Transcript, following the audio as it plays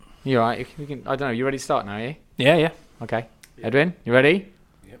You all right? We can, I don't know. You ready to start now, are you? Yeah. Okay. Yeah. Edwin, you ready?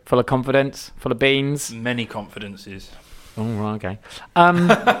 Yep. Full of confidence, full of beans. Many confidences. Oh, right, okay.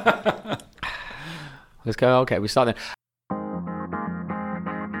 Let's go. Okay, we start then.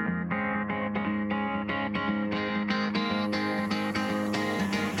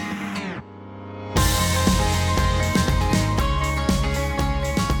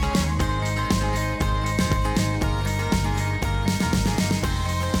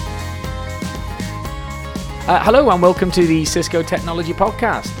 Hello and welcome to the Cisco Technology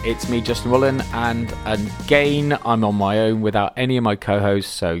Podcast. It's me, Justin Woolen, and again, I'm on my own without any of my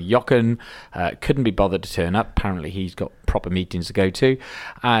co-hosts. So Jochen couldn't be bothered to turn up. Apparently he's got proper meetings to go to.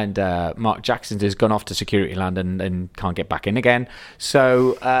 And Mark Jackson has gone off to security land and can't get back in again.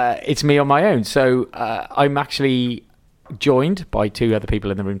 So it's me on my own. So I'm actually joined by two other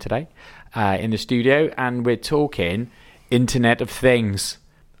people in the room today in the studio, and we're talking Internet of Things.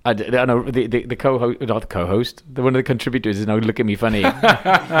 I know the co-host, not the co-host, one of the contributors is now looking at me funny.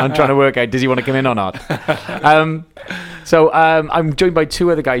 I'm trying to work out, does he want to come in or not? So I'm joined by two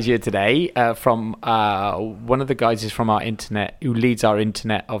other guys here today. From one of the guys is from our internet, who leads our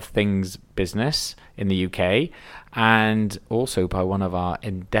Internet of Things business in the UK, and also by one of our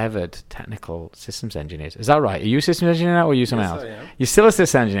endeavoured technical systems engineers. Is that right? Are you a systems engineer now, or are you someone else? I am. You're still a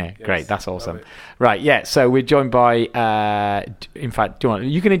systems engineer? Yes, Great, that's awesome. love it. Right, yeah, so we're joined by, in fact,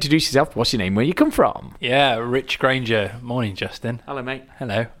 you can introduce yourself. What's your name? Where you come from? Yeah, Rich Granger. Morning, Justin. Hello, mate.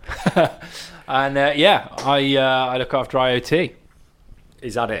 Hello. And I look after IoT.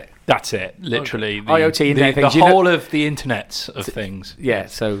 Is that it? That's it. Literally. Okay. IoT, Internet the of Things. whole of the Internet of Things. Yeah,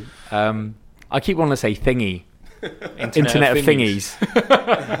 so I keep wanting to say thingy. Internet of Thingies.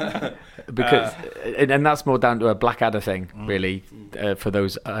 Because, and that's more down to a Blackadder thing, really, for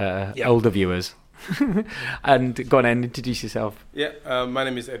those older viewers. And go on and introduce yourself. Yeah, my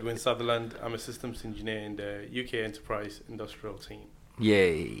name is Edwin Sutherland. I'm a systems engineer in the UK Enterprise Industrial team.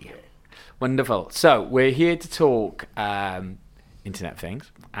 Yay. Wonderful. So we're here to talk Internet of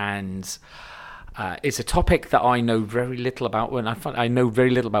Things, and it's a topic that I know very little about. I know very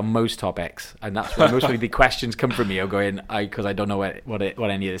little about most topics, and that's where mostly the questions come from me. I'm going because I don't know what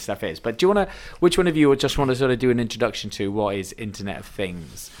any of this stuff is. But do you want to? Which one of you would just want to sort of do an introduction to what is Internet of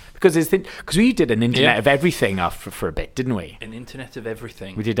Things? Because we did an Internet of Everything for a bit, didn't we? An Internet of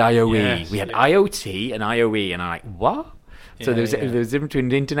Everything. We did IOE. Yes, we had IoT and IOE, and I'm like, what? So there's a difference between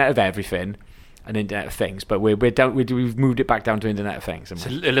the Internet of Everything and Internet of Things, but we've moved it back down to Internet of Things. It's a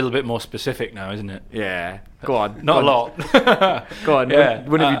little bit more specific now, isn't it? Yeah. Go on. Not a lot. Go on. Yeah.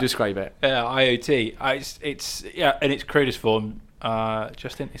 When have you describe it? Yeah, IoT. It's in its crudest form,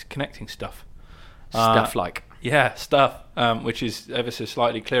 Justin, it's connecting stuff. Stuff like. Yeah, stuff, which is ever so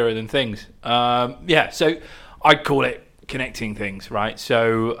slightly clearer than things. So I'd call it connecting things, right?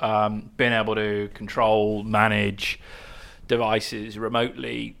 So being able to control, manage devices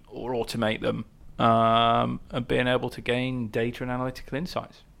remotely or automate them, and being able to gain data and analytical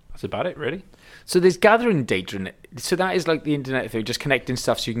insights. That's about it, really. So there's gathering data, so that is like the Internet of Things, just connecting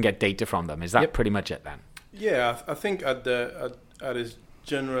stuff so you can get data from them. Is that pretty much it then? Yeah, I think at its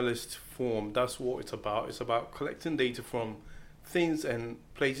generalist form, that's what it's about. It's about collecting data from things and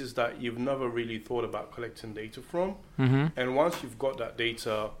places that you've never really thought about collecting data from. Mm-hmm. And once you've got that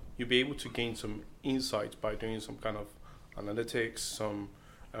data, you'll be able to gain some insights by doing some kind of analytics, some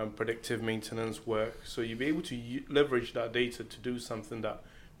predictive maintenance work. So you'll be able to leverage that data to do something that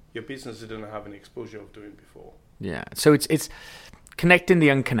your business didn't have an exposure of doing before. Yeah. So it's connecting the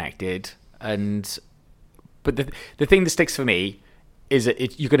unconnected, but the thing that sticks for me is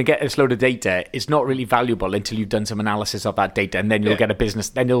that you're going to get this load of data. It's not really valuable until you've done some analysis of that data, and then you'll get a business.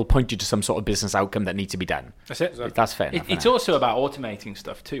 Then it'll point you to some sort of business outcome that needs to be done. That's it. Exactly. That's fair enough. It's also about automating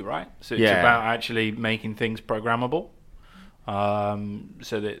stuff too, right? So it's about actually making things programmable,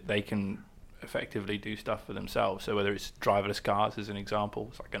 so that they can effectively do stuff for themselves. So whether it's driverless cars as an example,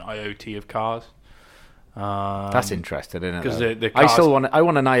 it's like an IoT of cars. That's interesting, isn't it? Because the I cars, still want. I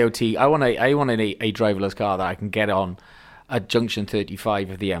want an IoT. I want a driverless car that I can get on at junction 35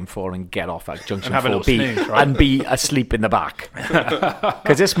 of the M4 and get off at junction have a 4B little snooze, right? and be asleep in the back.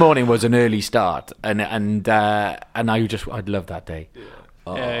 Because this morning was an early start, and I'd love that day. Yeah,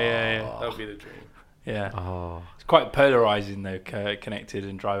 yeah. that would be the dream. Yeah. Oh. It's quite polarizing though, connected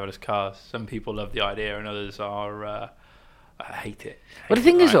and driverless cars. Some people love the idea, and others hate it. But the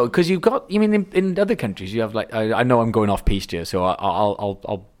thing is though, because you've got, in other countries you have like, I know I'm going off piste here, so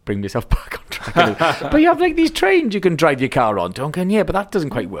I'll bring myself back on track. But you have like these trains you can drive your car on. I'm going, yeah, but that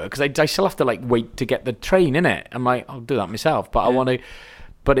doesn't quite work because I still have to like wait to get the train in it. I'm like, I'll do that myself, but I want to.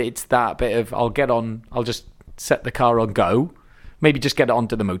 But it's that bit of I'll get on. I'll just set the car on go, Maybe just get it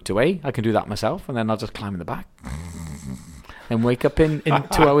onto the motorway. I can do that myself, and then I'll just climb in the back. And wake up in 2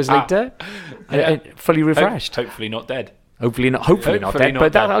 hours later, fully refreshed. Hopefully not dead. Hopefully not dead. Not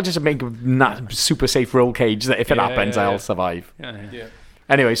But dead. I'll just make a super safe roll cage that if it happens, I'll survive. Yeah.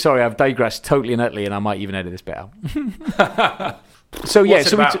 Anyway, sorry, I've digressed totally and utterly, and I might even edit this bit out. So yeah, What's it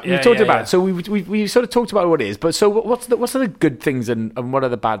so about? we Yeah, talked yeah, about. yeah. So we sort of talked about what it is. But so what's the good things and what are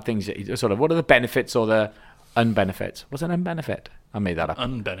the bad things? What are the benefits or the unbenefits? What's an unbenefit? I made that up.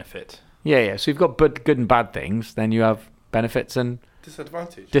 Unbenefit. Yeah. So you've got good and bad things. Then you have benefits and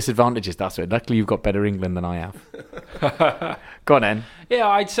disadvantages. That's it. Luckily, you've got better England than I have. Go on, then. Yeah,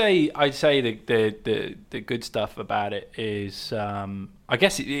 I'd say the good stuff about it is, I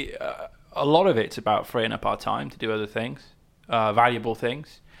guess a lot of it's about freeing up our time to do other things, valuable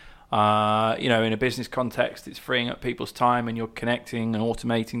things. In a business context, it's freeing up people's time, and you're connecting and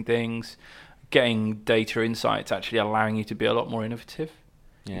automating things, getting data insights, actually allowing you to be a lot more innovative.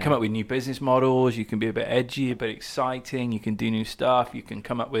 Yeah. You come up with new business models, you can be a bit edgy, a bit exciting, you can do new stuff, you can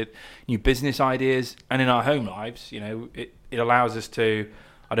come up with new business ideas. And in our home lives, it allows us to,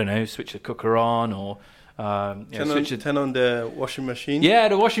 I don't know, switch the cooker on or turn on the washing machine. Yeah,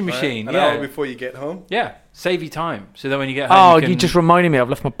 the washing machine. An hour before you get home. Yeah, save you time. So then when you get home, you just reminded me. I've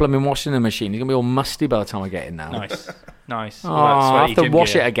left my blooming washing machine. It's gonna be all musty by the time I get in now. Nice. Oh, I have to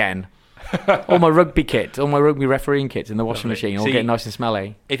wash it again. All my rugby kit, all my rugby refereeing kits in the washing machine, all getting nice and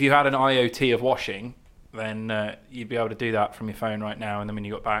smelly. If you had an IoT of washing, then you'd be able to do that from your phone right now, and then when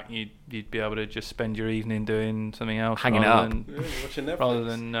you got back, you'd be able to just spend your evening doing something else, hanging it up, watching Netflix. rather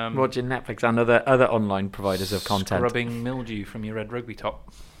than watching Netflix and other online providers of content. Scrubbing mildew from your red rugby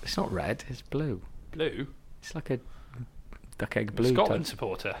top. It's not red, it's blue. Blue? It's like a duck egg blue. Scotland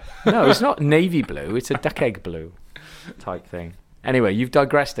supporter. No, it's not navy blue. It's a duck egg blue type thing. Anyway, you've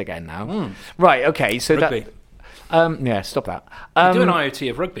digressed again now. Right, okay, so rugby. Stop that. You do an IoT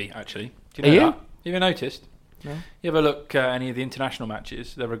of rugby, actually. Do you know that? You ever noticed? No. You ever look at any of the international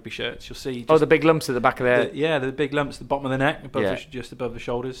matches, their rugby shirts, you'll see... the big lumps at the back of their... the big lumps at the bottom of the neck, just above the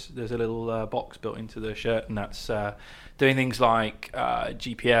shoulders. There's a little box built into the shirt, and that's doing things like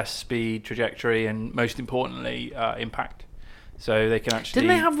GPS, speed, trajectory, and most importantly, impact. So they can actually...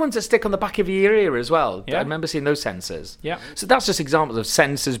 Didn't they have ones that stick on the back of your ear as well? Yeah. I remember seeing those sensors. Yeah. So that's just examples of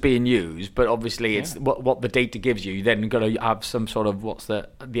sensors being used, but obviously it's what the data gives you. You then got to have some sort of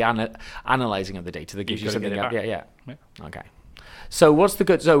analyzing of the data that gives you something. Yeah. Okay. So what's the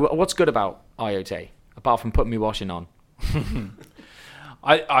good? So what's good about IoT apart from putting me washing on?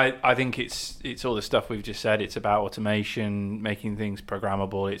 I think it's all the stuff we've just said. It's about automation, making things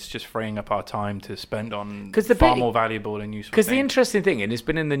programmable. It's just freeing up our time to spend on far more valuable and useful things. Because the interesting thing, and it's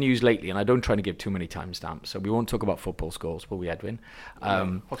been in the news lately, and I don't try to give too many timestamps, so we won't talk about football scores, will we, Edwin?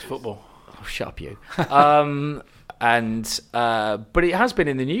 What's football? Oh, shut up, you. But it has been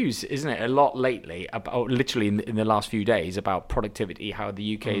in the news, isn't it, a lot lately, about literally in the last few days, about productivity, how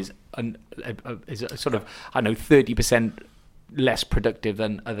the UK is sort of, 30% less productive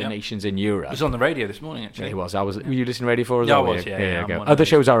than other nations in Europe. It was on the radio this morning, actually. It was. Were you listening to Radio 4 as well? Yeah, I was, yeah. Other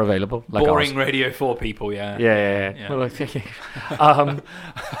shows are available. Like boring Radio 4 people, yeah. Yeah. Well,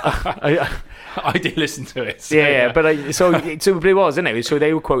 I did listen to it. So, but it was, isn't it? So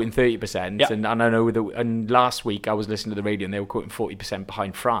they were quoting 30%, and I know and last week I was listening to the radio and they were quoting 40%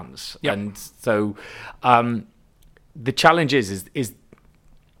 behind France. Yep. And so the challenge is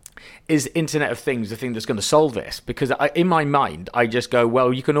Internet of Things the thing that's going to solve this? Because in my mind, I just go,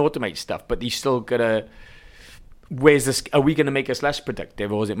 well, you can automate stuff, but you still gotta. Where's this? Are we going to make us less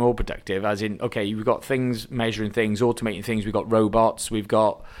productive, or is it more productive? As in, okay, we've got things measuring things, automating things. We've got robots. We've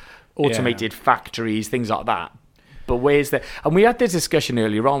got automated factories, things like that. But where's the? And we had this discussion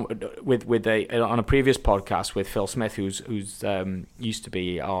earlier on on a previous podcast with Phil Smith, who's used to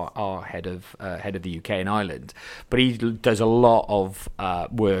be our head of the UK and Ireland, but he does a lot of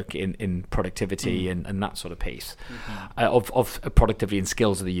work in productivity and that sort of piece of productivity and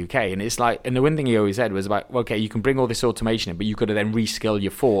skills of the UK. And it's like, and the one thing he always said was about, okay, you can bring all this automation in, but you got to then reskill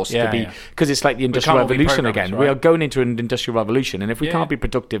your force to be, because it's like the industrial revolution again. Right? We are going into an industrial revolution, and if we can't be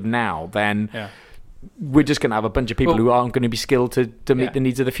productive now, then we're just going to have a bunch of people who aren't going to be skilled to meet the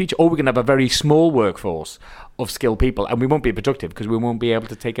needs of the future, or we're going to have a very small workforce of skilled people, and we won't be productive because we won't be able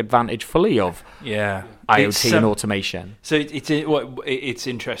to take advantage fully of IoT and automation. So it's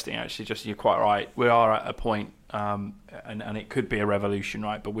interesting, actually. Just, you're quite right. We are at a point, and it could be a revolution,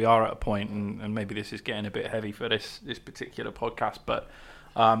 right? But we are at a point, and maybe this is getting a bit heavy for this particular podcast, but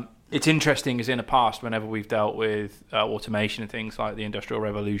it's interesting, as in the past, whenever we've dealt with automation and things like the Industrial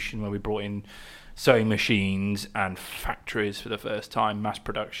Revolution, where we brought in sewing machines and factories for the first time, mass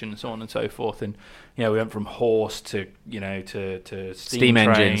production, so on and so forth. And we went from horse to to steam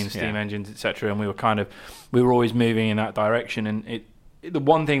trains, steam engines, etc. And we were always moving in that direction. And the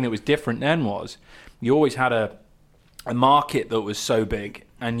one thing that was different then was you always had a market that was so big,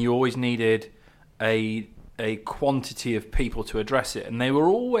 and you always needed a quantity of people to address it, and they were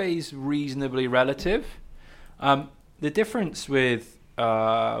always reasonably relative. The difference with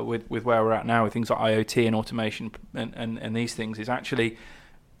where we're at now with things like IoT and automation and these things is actually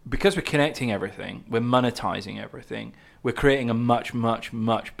because we're connecting everything, we're monetizing everything, we're creating a much, much,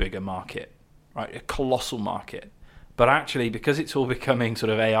 much bigger market, right? A colossal market. But actually, because it's all becoming sort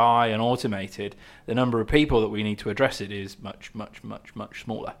of AI and automated, the number of people that we need to address it is much, much, much, much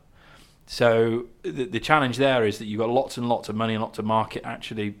smaller. So the challenge there is that you've got lots and lots of money and lots of market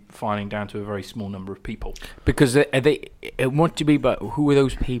actually filing down to a very small number of people. Because what do you mean by who are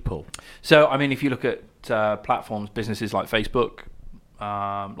those people? So, I mean, if you look at platforms, businesses like Facebook,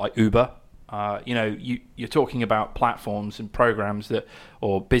 like Uber, you're talking about platforms and programs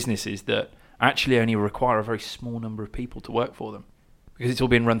or businesses that actually only require a very small number of people to work for them because it's all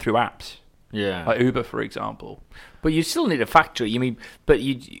being run through apps. Yeah, like Uber, for example. But you still need a factory. You mean,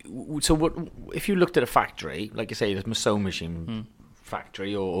 so what if you looked at a factory, like you say, the sewing machine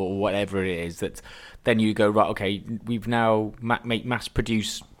factory or whatever it is, that then you go, right, okay, we've now mass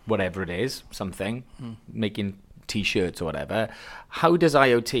produce whatever it is, something, making T-shirts or whatever. How does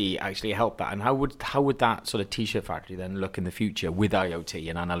IoT actually help that, and how would that sort of T-shirt factory then look in the future with IoT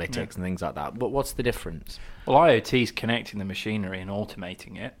and analytics and things like that? But what's the difference? Well, IoT is connecting the machinery and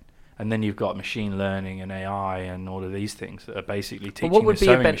automating it. And then you've got machine learning and AI and all of these things that are basically teaching the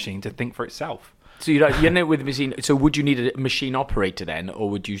sewing machine to think for itself. So with the machine. So would you need a machine operator then, or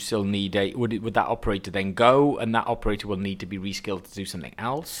would you still need would that operator then go, and that operator will need to be reskilled to do something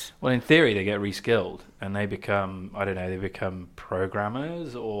else? Well, in theory, they get reskilled and they become they become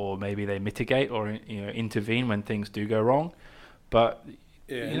programmers, or maybe they mitigate or intervene when things do go wrong. But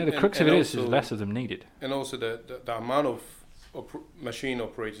the crux of it is less of them needed. And also the amount of machine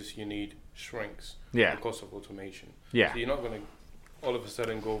operators you need shrinks because of automation. Yeah. So you're not going to all of a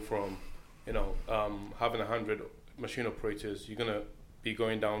sudden go from having 100 machine operators. You're going to be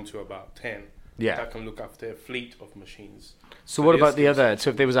going down to about 10 that can look after a fleet of machines. So what about the other? So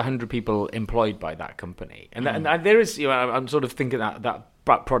if there was 100 people employed by that company, and there is, I'm sort of thinking that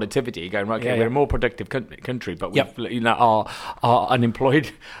productivity going right. Okay, we're a more productive country, but our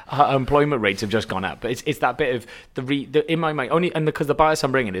employment rates have just gone up. But it's that bit of in my mind only, and because the bias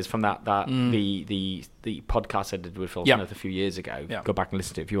I'm bringing is from the podcast I did with Phil Smith a few years ago. Yeah. Go back and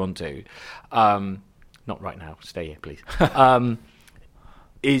listen to it if you want to. Not right now. Stay here, please.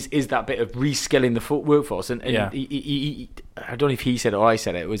 Is that bit of reskilling the workforce, and he, I don't know if he said it or I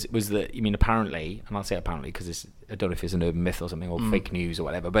said it, was that, apparently, and I'll say apparently because I don't know if it's an urban myth or something, or fake news or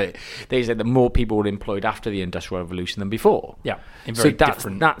whatever, but they said that more people were employed after the Industrial Revolution than before. Yeah, in very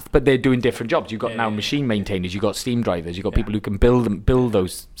different. But they're doing different jobs. You've got machine maintainers, you've got steam drivers, you've got people who can build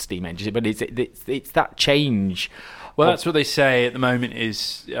those steam engines. But it's that change. Well, that's what they say at the moment.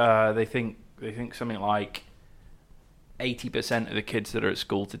 Is they think something like 80% of the kids that are at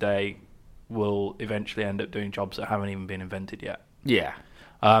school today will eventually end up doing jobs that haven't even been invented yet. Yeah.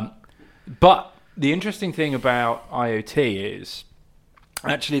 But the interesting thing about IoT is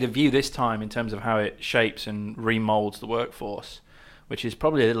actually the view this time in terms of how it shapes and remolds the workforce, which is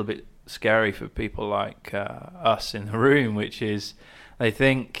probably a little bit scary for people like us in the room, which is they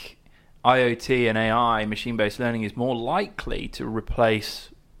think IoT and AI, machine-based learning, is more likely to replace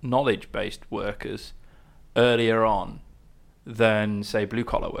knowledge-based workers earlier on than, say,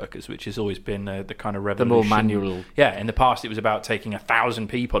 blue-collar workers, which has always been the kind of revolution. The more manual. Yeah, in the past it was about taking 1,000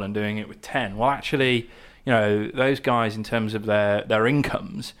 people and doing it with 10. Well, actually, those guys in terms of their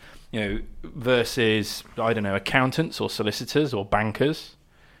incomes, versus, I don't know, accountants or solicitors or bankers,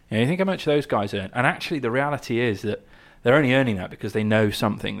 you think how much those guys earn. And actually the reality is that they're only earning that because they know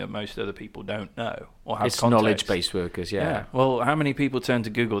something that most other people don't know or have. It's knowledge-based workers, yeah. Well, how many people turn to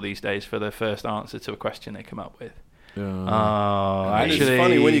Google these days for their first answer to a question they come up with? Actually, it's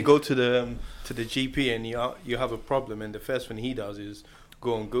funny when you go to the GP and you have a problem, and the first thing he does is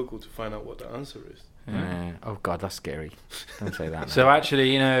go on Google to find out what the answer is. Yeah. Oh God, that's scary. Don't say that. So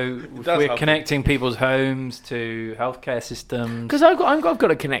actually, we're connecting people's homes to healthcare systems. Because I've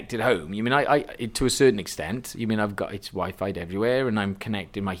got a connected home. I to a certain extent. It's Wi-Fi everywhere, and I'm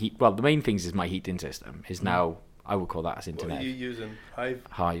connecting my heat. Well, the main things is my heating system is now. I would call that as internet. What are you using? Hive.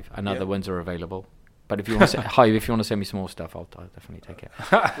 Hive, and other ones are available. But if you want to Hive, if you want to send me some more stuff, I'll definitely take it.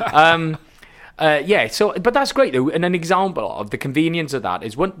 Yeah, so but that's great though. And an example of the convenience of that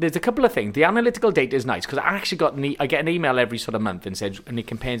is there's a couple of things. The analytical data is nice because I actually I get an email every sort of month and it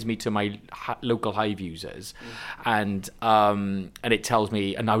compares me to my local Hive users, and it tells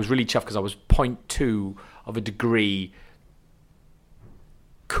me. And I was really chuffed because I was 0.2 of a degree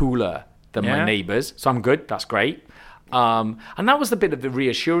cooler than my neighbours, so I'm good. That's great. And that was the bit of the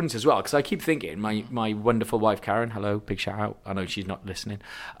reassurance as well, because I keep thinking my wonderful wife Karen, hello, big shout out. I know she's not listening.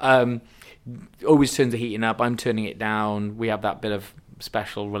 Always turns the heating up. I'm turning it down. We have that bit of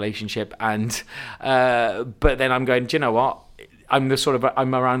special relationship, and but then I'm going, do you know what? I'm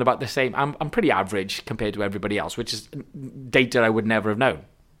around about the same. I'm pretty average compared to everybody else, which is data I would never have known.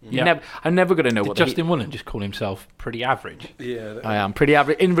 I'm never going to know what Justin Woolen just call himself pretty average. Yeah, I am pretty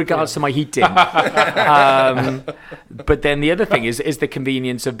average in regards to my heating. But then the other thing is the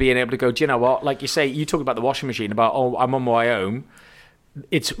convenience of being able to go, do you know what? Like you say, you talk about the washing machine, about, I'm on my own.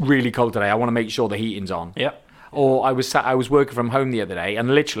 It's really cold today. I want to make sure the heating's on. Yeah. Or I was working from home the other day, and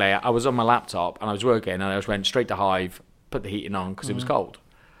literally I was on my laptop and I was working, and I just went straight to Hive, put the heating on because it was cold.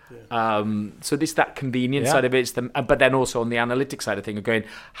 Yeah. So this that convenience side of it, but then also on the analytics side of thing, of going,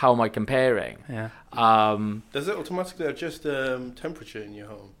 how am I comparing? Yeah. Does it automatically adjust the temperature in your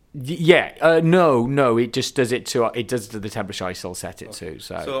home? No, it just does it to the temperature I still set it to.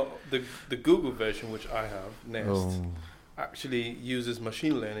 So the Google version, which I have, Nest, actually uses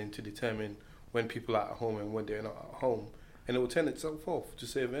machine learning to determine when people are at home and when they're not at home, and it will turn itself off to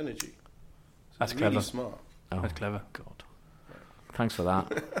save energy. So That's it's clever. Really smart. That's clever. God, thanks for that.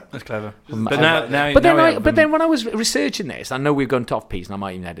 That's clever. But then when I was researching this, I know we've gone off piece, and I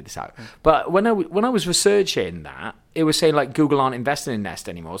might even edit this out. But when I was researching that, it was saying like Google aren't investing in Nest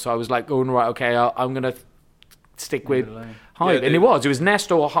anymore. So I was like, going right, okay, I'm gonna stick with Hive, and it was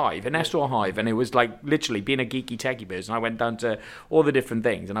Nest or Hive, and it was like literally being a geeky techie person. I went down to all the different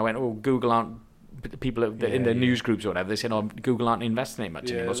things, and I went, Google aren't. People in the news groups or whatever, they said, Google aren't investing in it much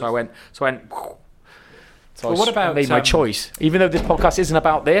anymore. So I went. So what about made my choice, even though this podcast isn't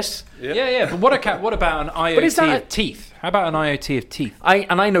about this? Yeah. But what about an IoT of teeth? How about an IoT of teeth?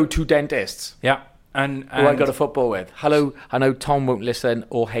 I know two dentists. Yeah, and who I got a football with. Hello, I know Tom won't listen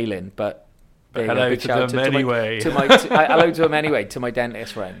or Halen, but hello to them anyway. Hello to them anyway. To my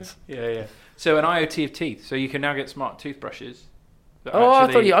dentist friends. Yeah. So an IoT of teeth. So you can now get smart toothbrushes.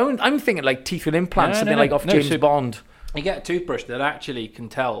 I thought I'm thinking like teeth with implants, something like off James Bond. You get a toothbrush that actually can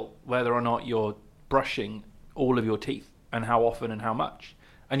tell whether or not you're brushing all of your teeth and how often and how much,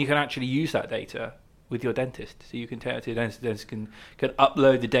 and you can actually use that data with your dentist. So you can take it to your dentist. The dentist can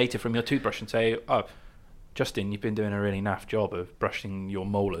upload the data from your toothbrush and say, "Oh, Justin, you've been doing a really naff job of brushing your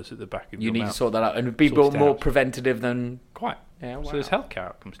molars at the back of your mouth. You need to sort that out and be more preventative than quite. Yeah, wow. So there's healthcare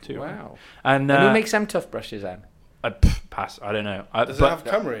outcomes too. Wow. Right? And who makes them tough brushes then? Pass. I don't know. Does it have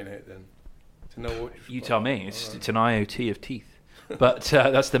camera in it then? To know what you tell me. It's an IoT of teeth. But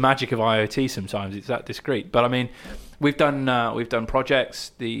that's the magic of IoT. Sometimes it's that discreet. But I mean, we've done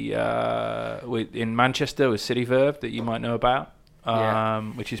projects. In Manchester with CityVerve that you might know about,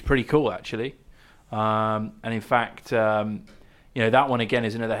 which is pretty cool actually. And in fact, that one again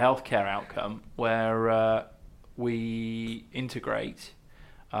is another healthcare outcome where we integrate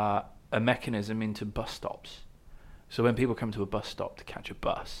a mechanism into bus stops. So when people come to a bus stop to catch a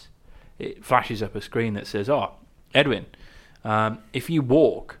bus, it flashes up a screen that says, "Oh, Edwin, if you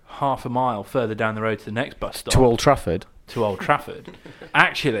walk half a mile further down the road to the next bus stop to Old Trafford,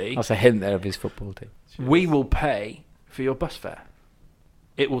 actually, that's a hint there of his football team. We will pay for your bus fare.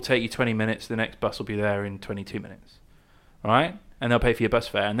 It will take you 20 minutes. The next bus will be there in 22 minutes, right? And they'll pay for your bus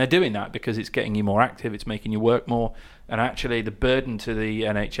fare. And they're doing that because it's getting you more active. It's making you work more. And actually, the burden to the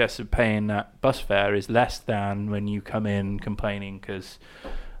NHS of paying that bus fare is less than when you come in complaining because,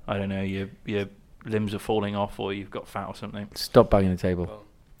 I don't know, your limbs are falling off or you've got fat or something. Stop banging the table.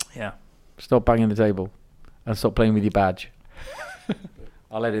 Yeah. Stop banging the table. And stop playing with your badge.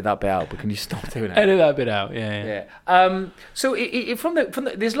 I'll edit that bit out, but can you stop doing it? Edit that bit out, yeah. So from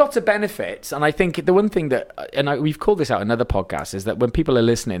the there's lots of benefits, and I think the one thing that, we've called this out in other podcasts, is that when people are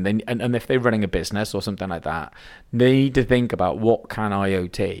listening, and if they're running a business or something like that, they need to think about what can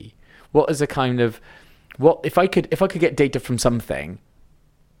IoT, what is a kind of, what if I could get data from something,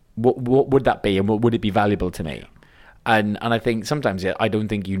 what would that be, and what would it be valuable to me? And I think sometimes I don't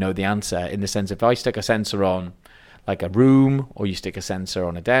think you know the answer, in the sense if I stick a sensor on like a room, or you stick a sensor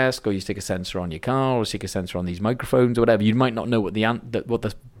on a desk, or you stick a sensor on your car, or stick a sensor on these microphones or whatever, you might not know what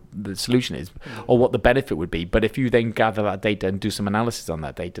the solution is or what the benefit would be. But if you then gather that data and do some analysis on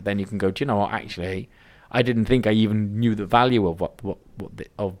that data, then you can go, do you know what, actually I didn't think I even knew the value of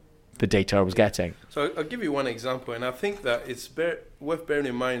of the data I was getting. So I'll give you one example, and I think that it's worth bearing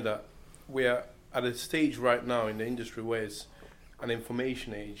in mind that we are at a stage right now in the industry where it's an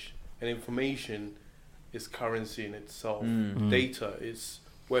information age, and information is currency in itself. Data is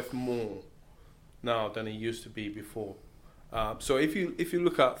worth more now than it used to be before. So if you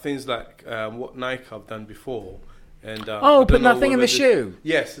look at things like what Nike have done before, and put that thing in the shoe.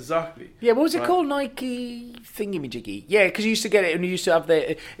 Yes, exactly. Yeah, what was it called? Nike thingy-majiggy. Yeah, because you used to get it, and you used to have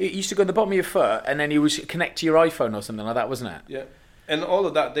it used to go on the bottom of your foot, and then you would connect to your iPhone or something like that, wasn't it? Yeah, and all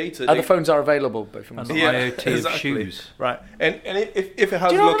of that data. Other phones are available, but from IoT of shoes. Right, and if it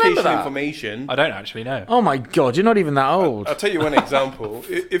has location information, I don't actually know. Oh my God, you're not even that old. I'll tell you one example.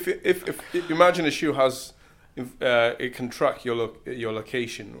 if imagine a shoe has, it can track your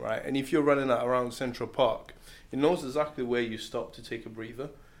location, right? And if you're running that around Central Park, it knows exactly where you stop to take a breather.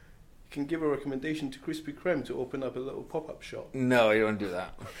 You can give a recommendation to Krispy Kreme to open up a little pop-up shop. No, you don't do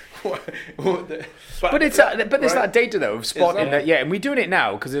that. but it's that data though of spotting Exactly. that. Yeah, and we're doing it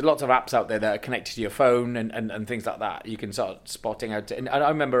now because there's lots of apps out there that are connected to your phone and things like that. You can start spotting out. And I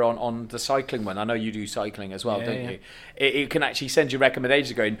remember on the cycling one. I know you do cycling as well, don't you? It can actually send you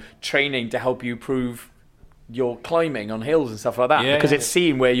recommendations going training to help you improve your climbing on hills and stuff like that because it's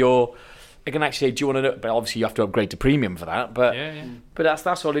seeing where you're. It can actually say, do you want to know? But obviously you have to upgrade to premium for that. But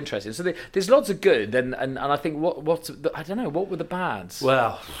that's all interesting. So there's lots of good, and I think I don't know, what were the bads?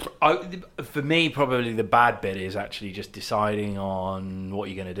 Well, for me, probably the bad bit is actually just deciding on what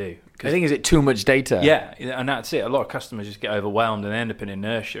you're going to do. I think is it too much data? Yeah, and that's it. A lot of customers just get overwhelmed and they end up in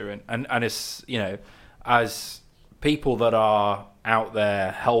inertia, and it's as people that are out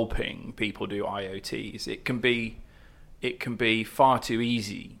there helping people do IoTs, it can be far too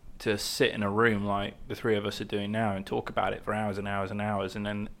easy to sit in a room like the three of us are doing now and talk about it for hours and hours and hours and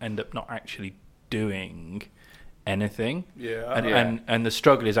then end up not actually doing anything. And the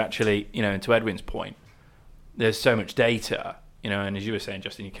struggle is actually, and to Edwin's point, there's so much data, and as you were saying,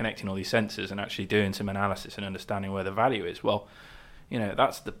 Justin, you're connecting all these sensors and actually doing some analysis and understanding where the value is. Well,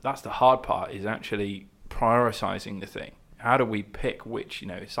 that's the hard part, is actually prioritizing the thing. How do we pick which,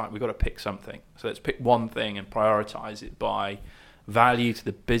 it's like we've got to pick something. So let's pick one thing and prioritize it by value to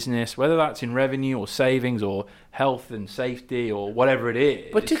the business, whether that's in revenue or savings or health and safety or whatever it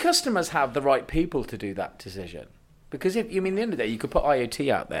is. But do customers have the right people to do that decision? Because at the end of the day, you could put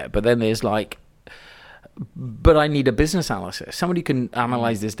IoT out there, but then there's but I need a business analyst, somebody who can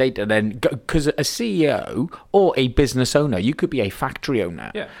analyze this data. Then, because a CEO or a business owner, you could be a factory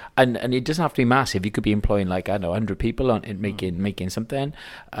owner, and it doesn't have to be massive. You could be employing 100 people on making something,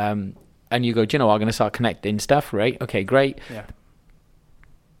 and you go, I'm going to start connecting stuff, right? Okay, great. Yeah.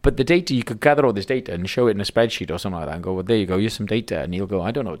 But the data, you could gather all this data and show it in a spreadsheet or something like that and go, well, there you go, here's some data. And you'll go,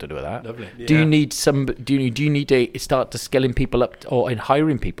 I don't know what to do with that. Lovely. Do you need do you need to start to skilling people up or in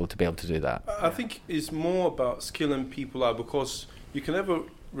hiring people to be able to do that? I think it's more about skilling people out, because you can never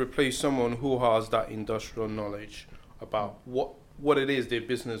replace someone who has that industrial knowledge about what it is their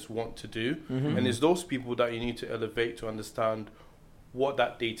business want to do. And it's those people that you need to elevate to understand what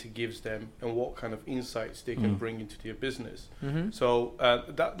that data gives them and what kind of insights they can bring into their business. So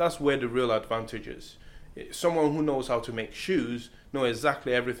that's where the real advantage is. Someone who knows how to make shoes know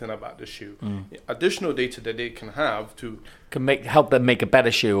exactly everything about the shoe. Additional data that they can have can help them make a better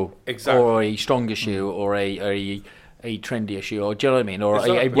shoe, Exactly. or a stronger shoe, or a trendier shoe, or do you know what I mean, or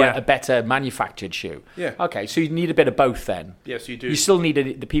Exactly. a better manufactured shoe. Yeah. Okay, so you need a bit of both then. Yes, you do. You still need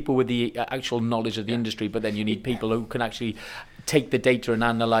the people with the actual knowledge of the industry, but then you need people who can actually take the data and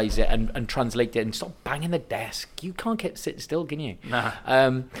analyze it and translate it and stop banging the desk. You can't sit still, can you? Nah.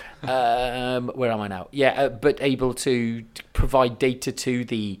 Where am I now? Yeah, but able to provide data to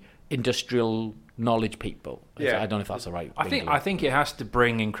the industrial knowledge people. Yeah. I don't know if that's the right. I think it has to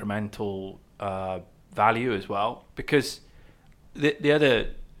bring incremental value as well, because the other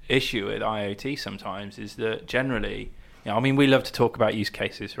issue with IoT sometimes is that generally, we love to talk about use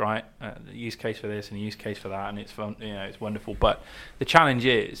cases, right? The use case for this and the use case for that, and it's fun, it's wonderful. But the challenge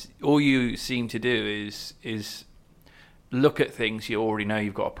is, all you seem to do is look at things you already know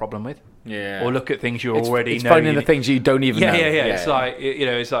you've got a problem with, or look at things you already it's know. Finding the things you don't even know. It's like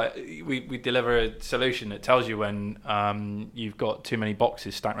it's like we deliver a solution that tells you when you've got too many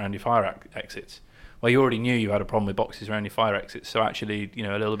boxes stacked around your fire exits. Well, you already knew you had a problem with boxes around your fire exits, so actually,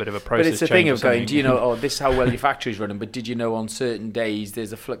 a little bit of a process. But it's the thing of going, do you know, this is how well your factory's running, but did you know on certain days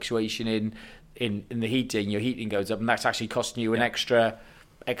there's a fluctuation in the heating, your heating goes up, and that's actually costing you an extra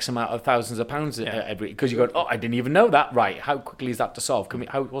X amount of thousands of pounds every, because you're going, I didn't even know that. Right, how quickly is that to solve?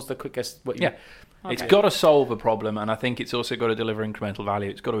 What's the quickest? Okay. It's got to solve a problem, and I think it's also got to deliver incremental value.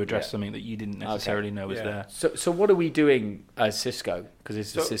 It's got to address something that you didn't necessarily know was there. So what are we doing as Cisco? Because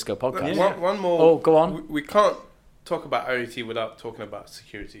it's a Cisco podcast. One more. Oh, go on. We can't talk about IoT without talking about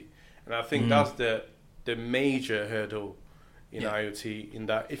security. And I think that's the major hurdle in IoT, in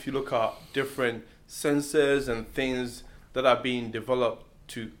that if you look at different sensors and things that are being developed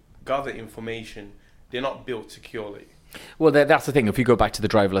to gather information, they're not built securely. Well, that's the thing. If you go back to the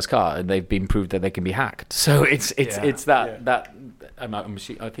driverless car, and they've been proved that they can be hacked. So it's that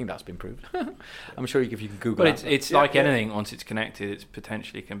I think that's been proved. I'm sure if you can Google. But it's like anything. Once it's connected, it's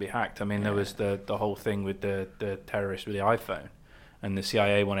potentially can be hacked. I mean, there was the whole thing with the terrorists with the iPhone, and the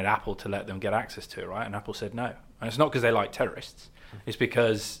CIA wanted Apple to let them get access to it, right? And Apple said no. And it's not because they like terrorists. It's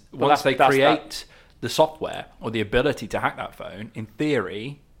because once they create the software or the ability to hack that phone, in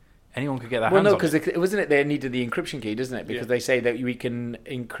theory, anyone could get their hands on it. Well, no, because wasn't it they needed the encryption key, doesn't it? Because they say that we can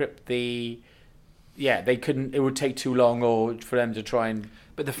encrypt the... Yeah, they couldn't... It would take too long or for them to try and...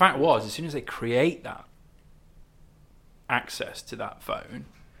 But the fact was, as soon as they create that access to that phone,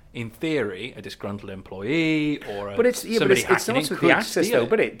 in theory, a disgruntled employee or it's not with the access, though.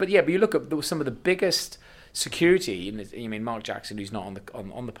 But you look at some of the biggest security, and I mean Mark Jackson, who's not on the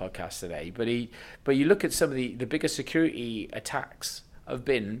podcast today, but you look at some of the biggest security attacks have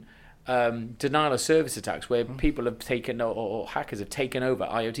been denial of service attacks, where people have taken or hackers have taken over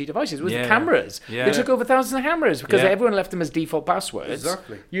IoT devices with cameras. They took over thousands of cameras because everyone left them as default passwords,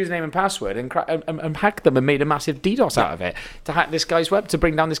 username and password, and hacked them and made a massive DDoS out of it to hack this guy's to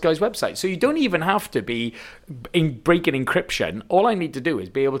bring down this guy's website. So you don't even have to be breaking encryption. All I need to do is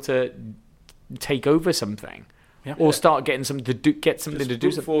be able to take over something. Or start getting something to do. Get something to do.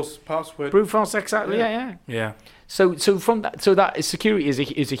 Brute force password. Brute force, exactly. Yeah. So from that, that security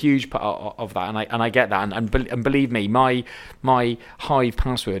is a huge part of that, and I get that, and believe me, my Hive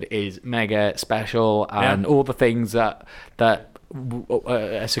password is mega special, and all the things that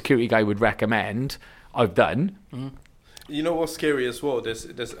a security guy would recommend, I've done. You know what's scary as well?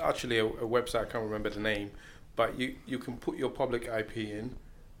 There's actually a website, I can't remember the name, but you can put your public IP in,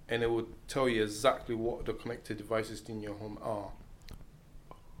 and it will tell you exactly what the connected devices in your home are,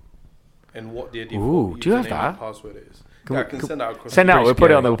 and what their default username and password is. I can send that across. Send out. We'll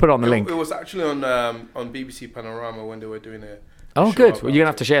put it on the link. It was actually on BBC Panorama when they were doing it. Oh, good. Well, you're gonna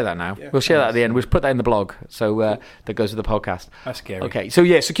have to share that now. We'll share that at the end. We'll put that in the blog, so that goes with the podcast. That's scary. Okay, so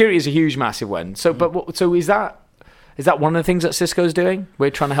security is a huge, massive one. So, so is that one of the things that Cisco's doing?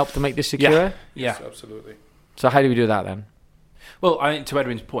 We're trying to help to make this secure. Yeah. Yes, absolutely. So how do we do that then? Well, I think to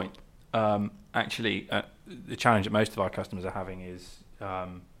Edwin's point, actually, the challenge that most of our customers are having is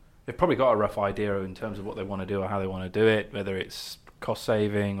they've probably got a rough idea in terms of what they want to do or how they want to do it, whether it's cost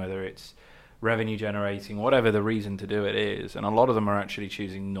saving, whether it's revenue generating, whatever the reason to do it is. And a lot of them are actually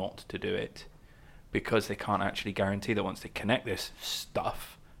choosing not to do it because they can't actually guarantee that once they connect this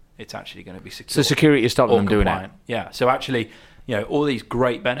stuff, it's actually going to be secure. So security is stopping them doing it. Yeah. So actually, all these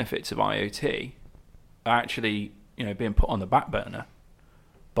great benefits of IoT are actually being put on the back burner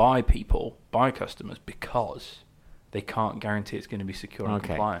by customers, because they can't guarantee it's going to be secure and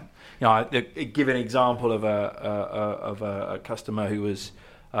compliant. I give an example of a customer who was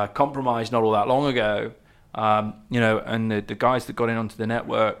compromised not all that long ago. And the guys that got in onto the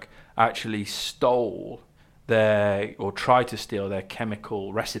network actually stole tried to steal their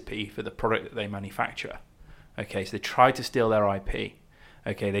chemical recipe for the product that they manufacture. Okay, so they tried to steal their IP.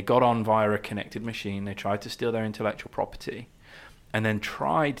 Okay, they got on via a connected machine, they tried to steal their intellectual property, and then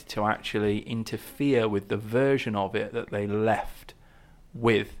tried to actually interfere with the version of it that they left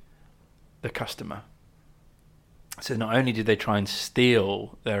with the customer. So not only did they try and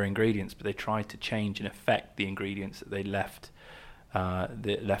steal their ingredients, but they tried to change and affect the ingredients that they left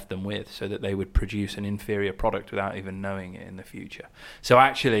them with, so that they would produce an inferior product without even knowing it in the future. So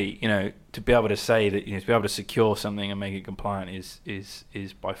actually, to be able to say that, to be able to secure something and make it compliant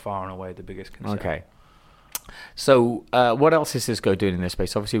is by far and away the biggest concern. Okay. So what else is Cisco doing in this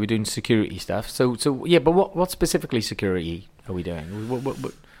space? Obviously, we're doing security stuff. So but what specifically security are we doing? What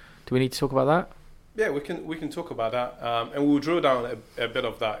do we need to talk about that? Yeah, we can talk about that, and we'll drill down a bit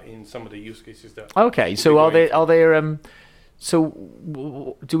of that in some of the use cases that. Okay, so are there so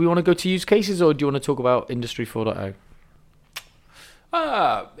do we want to go to use cases, or do you want to talk about Industry 4.0?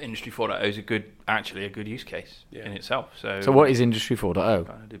 Industry 4.0 is a good use case in itself. So what is Industry 4.0?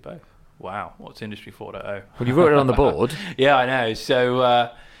 Kind of do both. Wow, what's Industry 4.0? Well, you wrote it on the board. Yeah, I know. So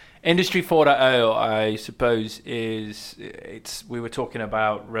Industry 4.0, I suppose, we were talking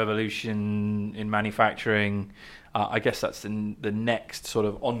about revolution in manufacturing. I guess that's the next sort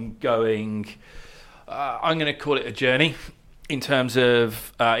of ongoing, I'm going to call it a journey in terms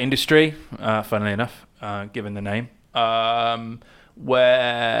of industry, funnily enough, given the name,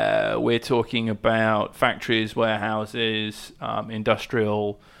 where we're talking about factories, warehouses,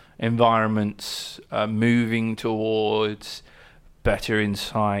 industrial environments moving towards better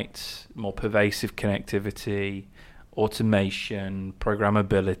insights, more pervasive connectivity, automation,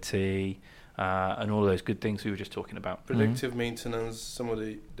 programmability, and all those good things we were just talking about. Predictive maintenance, some of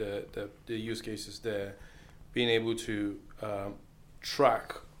the use cases there, being able to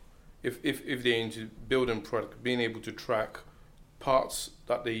track, if they're into building product, being able to track parts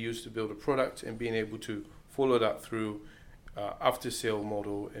that they use to build a product and being able to follow that through after sale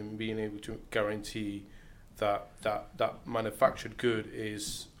model and being able to guarantee that manufactured good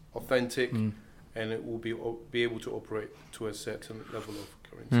is authentic and it will be able to operate to a certain level of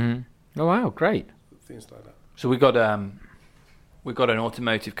guarantee. Oh wow, great. Things like that. So we've got an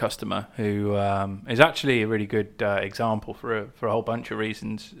automotive customer who is actually a really good example for a whole bunch of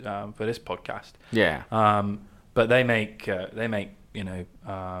reasons for this podcast. Yeah. But they make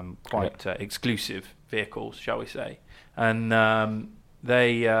quite exclusive vehicles, shall we say? And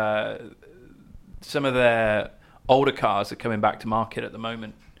they some of their older cars are coming back to market at the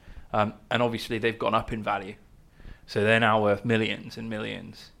moment, and obviously they've gone up in value, so they're now worth millions and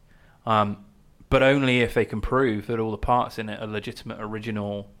millions. But only if they can prove that all the parts in it are legitimate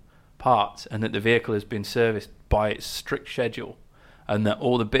original parts and that the vehicle has been serviced by its strict schedule and that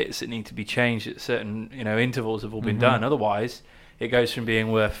all the bits that need to be changed at certain intervals have all been done. Otherwise, it goes from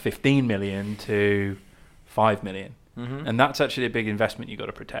being worth 15 million to 5 million. And that's actually a big investment you've got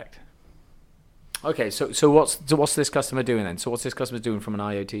to protect. Okay, so what's this customer doing then? So what's this customer doing from an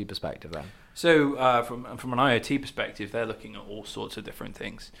IoT perspective then? So from an IoT perspective, they're looking at all sorts of different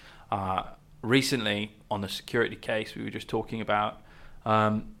things. Recently, on the security case we were just talking about,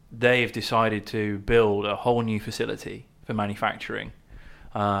 they've decided to build a whole new facility for manufacturing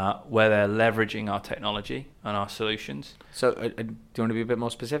where they're leveraging our technology and our solutions. So do you want to be a bit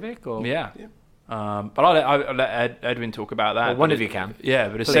more specific? Or? Yeah. But I'll let Edwin talk about that. Well, one of you can. Yeah,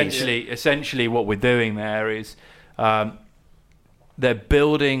 but Please. essentially what we're doing there is they're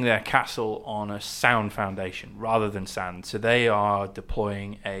building their castle on a sound foundation rather than sand. So they are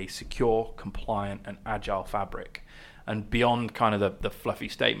deploying a secure, compliant, and agile fabric. And beyond kind of the fluffy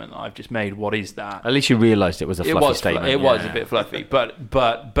statement that I've just made, what is that? At least you realised it was a fluffy statement. It was a bit fluffy.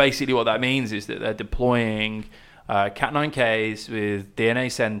 But basically what that means is that they're deploying Cat9Ks with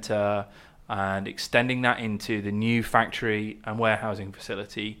DNA Center and extending that into the new factory and warehousing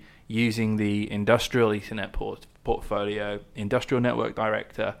facility using the industrial Ethernet portfolio, industrial network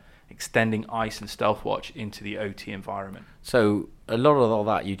director, extending ICE and StealthWatch into the OT environment. So a lot of all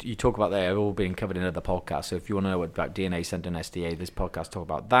that you talk about there have all been covered in other podcasts. So if you want to know about DNA Center and SDA, this podcast talk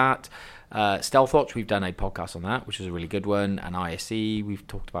about that. StealthWatch, we've done a podcast on that, which is a really good one. And ISE, we've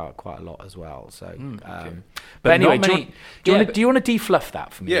talked about quite a lot as well. So, okay. But anyway, do you want to defluff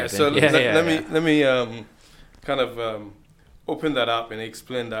that for me? Yeah. So let me kind of open that up and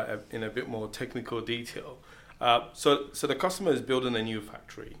explain that in a bit more technical detail. So the customer is building a new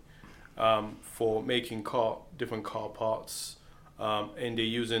factory for making different car parts, and they're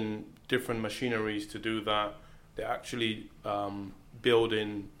using different machineries to do that. They're actually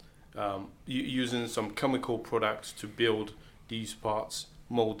building using some chemical products to build these parts,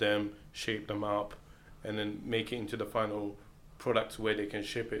 mold them, shape them up, and then make it into the final product where they can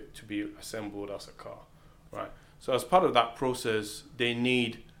ship it to be assembled as a car, right? So as part of that process, they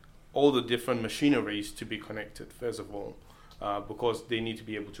need all the different machineries to be connected, first of all, because they need to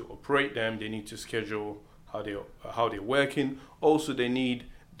be able to operate them. They need to schedule how they're working. Also, they need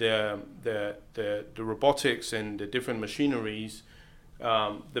the robotics and the different machineries,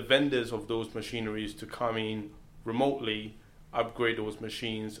 the vendors of those machineries to come in remotely, upgrade those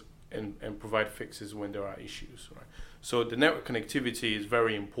machines, and provide fixes when there are issues. Right? So the network connectivity is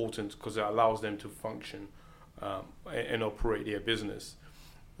very important because it allows them to function and operate their business.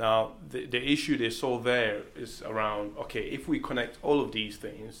 Now, the issue they solve there is around, okay, if we connect all of these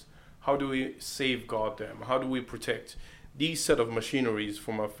things, how do we safeguard them? How do we protect these set of machineries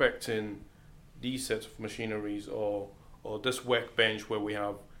from affecting these sets of machineries or this workbench where we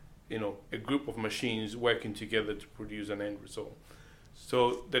have, a group of machines working together to produce an end result?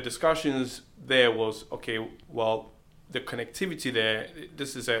 So the discussions there was, okay, well, the connectivity there,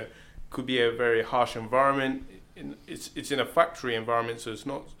 could be a very harsh environment. It's in a factory environment, so it's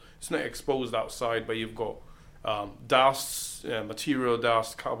not exposed outside, but you've got dust, material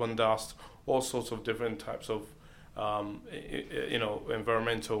dust, carbon dust, all sorts of different types of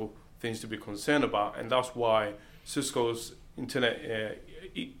environmental things to be concerned about, and that's why Cisco's industrial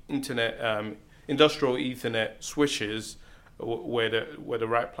Ethernet switches were the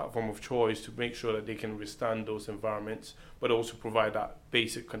right platform of choice to make sure that they can withstand those environments, but also provide that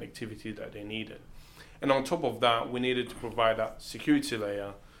basic connectivity that they needed. And on top of that, we needed to provide that security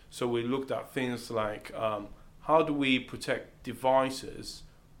layer. So we looked at things like how do we protect devices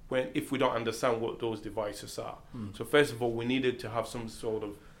if we don't understand what those devices are? So first of all, we needed to have some sort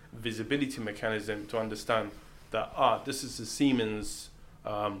of visibility mechanism to understand that this is a Siemens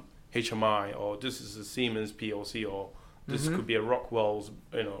HMI, or this is a Siemens PLC, or this could be a Rockwell's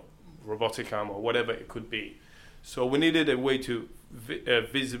robotic arm, or whatever it could be. So we needed a way to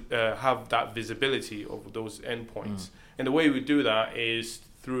have that visibility of those endpoints. And the way we do that is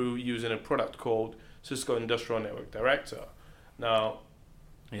through using a product called Cisco Industrial Network Director. Now,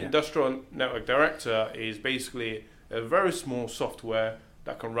 Industrial Network Director is basically a very small software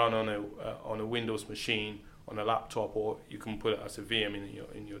that can run on a Windows machine, on a laptop, or you can put it as a VM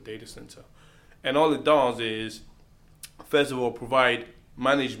in your data center. And all it does is, first of all, provide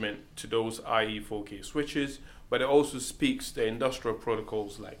management to those IE4K switches, but it also speaks the industrial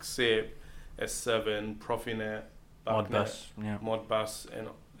protocols like SIP, S7, Profinet, Modbus,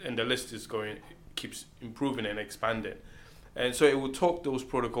 and the list keeps improving and expanding. And so it will talk those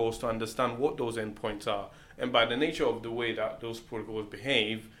protocols to understand what those endpoints are. And by the nature of the way that those protocols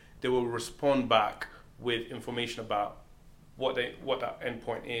behave, they will respond back with information about what that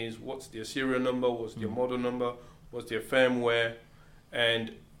endpoint is, what's their serial number, what's their model number, what's their firmware,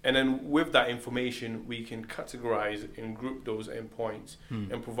 and then with that information, we can categorize and group those endpoints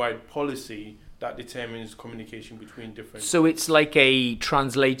and provide policy that determines communication between different. So it's like a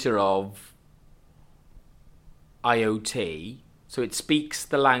translator of IoT. So it speaks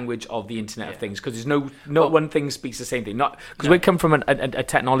the language of the Internet of Things, because there's no one thing speaks the same thing. Not because we come from a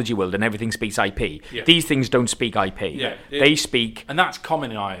technology world and everything speaks IP. Yeah. These things don't speak IP. Yeah. They speak, and that's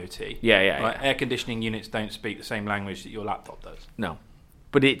common in IoT. Yeah. Air conditioning units don't speak the same language that your laptop does. No,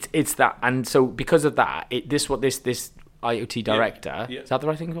 but it's that, and so because of that, this IoT director is that the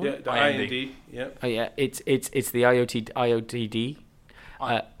right thing called? Yeah, the IND. Yeah. Oh yeah, it's the IoTD. IoTD.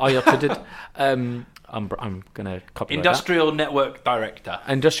 I'm going to copy Industrial Network Director.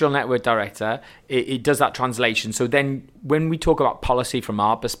 Industrial Network Director. It does that translation. So then when we talk about policy from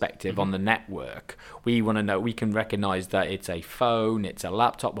our perspective on the network, we want to know, we can recognize that it's a phone, it's a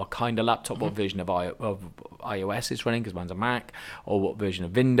laptop, what kind of laptop, what version of iOS it's running, because mine's a Mac, or what version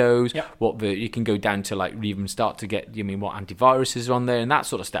of Windows, you can go down to like even start to get, what antiviruses are on there and that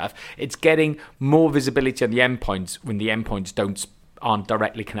sort of stuff. It's getting more visibility on the endpoints when the endpoints aren't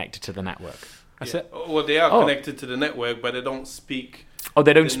directly connected to the network. That's it. Well, they are connected to the network, but they don't speak. Oh,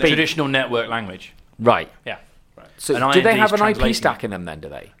 they don't speak traditional network language. Right. Yeah. Right. So do they have an IP stack in them then? Do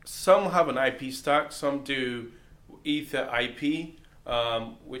they? Some have an IP stack. Some do Ether IP,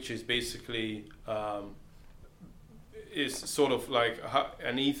 which is basically is sort of like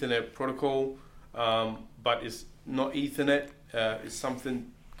an Ethernet protocol, but it's not Ethernet. It's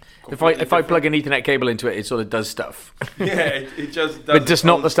something. If I plug an Ethernet cable into it, it sort of does stuff. Yeah, it just does. But just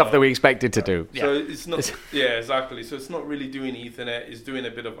not the stuff that we expect it to do. So it's not. Yeah, exactly. So it's not really doing Ethernet. It's doing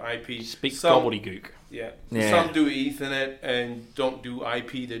a bit of IP. Speak gobbledygook. Yeah. Some do Ethernet and don't do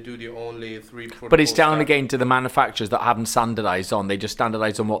IP. They do their own layer 3 protocol. But it's down again to the manufacturers that haven't standardized on. They just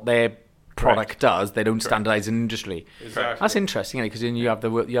standardize on what their product does. They don't standardize in industry. Exactly. That's interesting, because then you have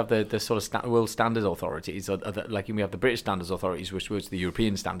the sort of world standards authorities, like we have the British standards authorities, which was the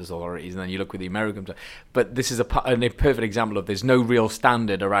European standards authorities, and then you look with the American. But this is a perfect example of there's no real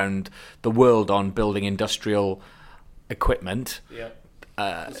standard around the world on building industrial equipment. Yeah.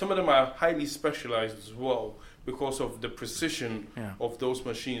 Some of them are highly specialized as well because of the precision of those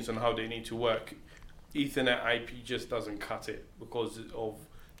machines and how they need to work. Ethernet IP just doesn't cut it because of.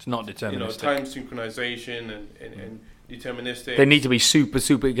 It's not deterministic. Time synchronization and deterministic. They need to be super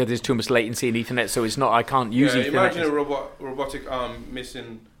because there's too much latency in Ethernet, so it's not. I can't use Ethernet. Imagine a robotic arm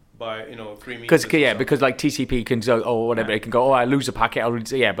missing by 3 meters. Because like TCP can go whatever. It can go. I lose a packet.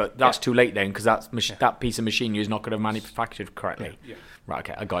 But that's too late then, because that piece of machinery is not going to manufacture correctly. Yeah. Right.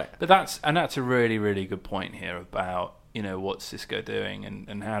 Okay, I got it. But that's a really, really good point here about what's Cisco doing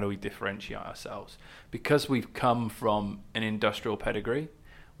and how do we differentiate ourselves, because we've come from an industrial pedigree.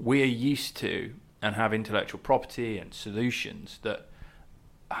 We are used to and have intellectual property and solutions that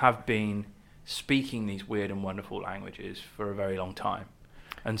have been speaking these weird and wonderful languages for a very long time.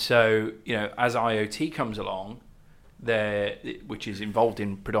 And so, as IoT comes along, which is involved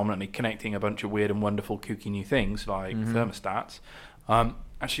in predominantly connecting a bunch of weird and wonderful kooky new things like thermostats,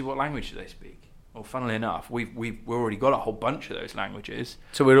 actually what language do they speak? Well, funnily enough, we've already got a whole bunch of those languages.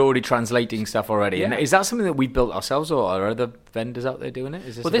 So we're already translating stuff already. Yeah. And is that something that we built ourselves, or are other vendors out there doing it?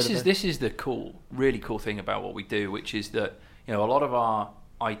 This is the really cool thing about what we do, which is that a lot of our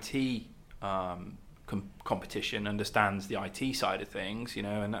IT competition understands the IT side of things,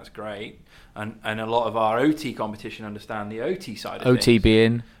 and that's great. And a lot of our OT competition understand the OT side of things. OT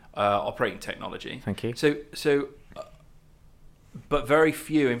being operating technology. Thank you. But very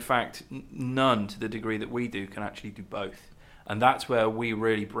few, in fact, none to the degree that we do, can actually do both. And that's where we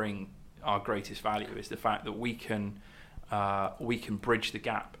really bring our greatest value, is the fact that we can bridge the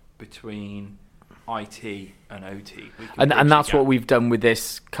gap between IT and OT. And that's what we've done with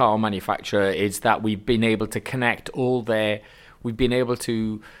this car manufacturer, is that we've been able to connect we've been able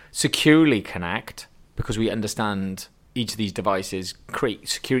to securely connect, because we understand each of these devices, create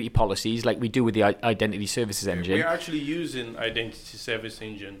security policies like we do with the Identity Services Engine. We're actually using Identity Service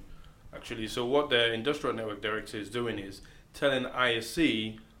Engine, actually. So what the Industrial Network Director is doing is telling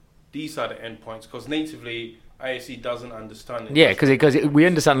ISC these are the endpoints, because natively ISC doesn't understand it. Yeah, because we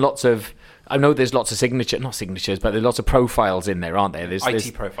understand lots of, I know there's lots of not signatures, but there's lots of profiles in there, aren't there? There's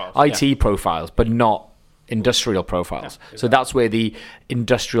IT profiles. IT profiles, but not industrial profiles. Yeah, exactly. So that's where the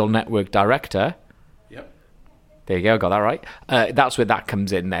Industrial Network Director, there you go, got that right. That's where that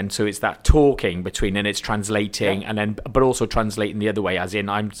comes in then. So it's that talking between, and it's translating, and then, but also translating the other way, as in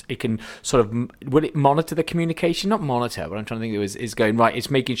it can sort of, will it monitor the communication? Not monitor, but I'm trying to think is going right. It's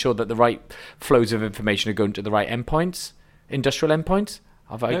making sure that the right flows of information are going to the right endpoints, industrial endpoints.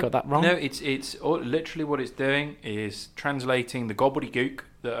 Have I got that wrong? No, it's literally what it's doing is translating the gobbledygook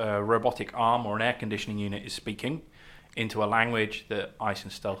that a robotic arm or an air conditioning unit is speaking into a language that ICE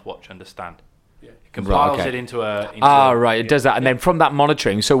and Stealthwatch understand. It compiles it into right. It does that, and then from that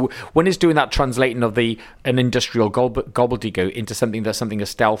monitoring. So when it's doing that translating of an industrial gobbledygook into something a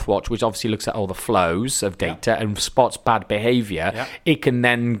Stealthwatch, which obviously looks at all the flows of data and spots bad behavior, it can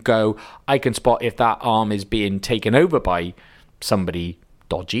then go. I can spot if that arm is being taken over by somebody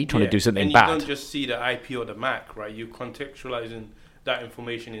dodgy trying to do something bad. And you don't just see the IP or the MAC, right? You're contextualizing that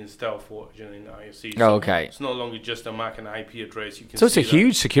information in Stealthwatch and in ISC. So okay. It's no longer just a MAC and IP address. You can. So it's a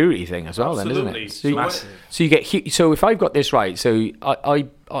huge security thing as well, Absolutely. Then, isn't it? So you get. So if I've got this right, so I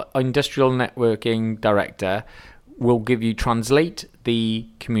Industrial Networking Director will give you translate the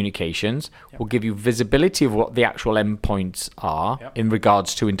communications, will give you visibility of what the actual endpoints are in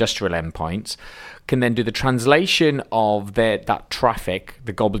regards to industrial endpoints, can then do the translation of that traffic,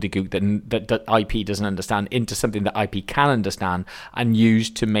 the gobbledygook that IP doesn't understand, into something that IP can understand and use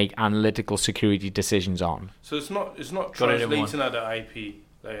to make analytical security decisions on. So it's not translating at the IP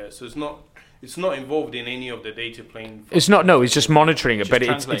layer. So it's not involved in any of the data plane. It's not. No, it's just monitoring it, but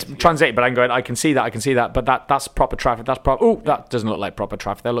it's translating. But I'm going. I can see that. But that's proper traffic. That's proper. Oh, that doesn't look like proper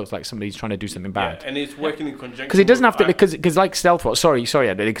traffic. That looks like somebody's trying to do something bad. Yeah, and it's working in conjunction. Because it doesn't have to. Because like Stealthwatch.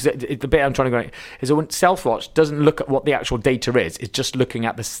 Sorry, because the bit I'm trying to go is that when Stealthwatch doesn't look at what the actual data is. It's just looking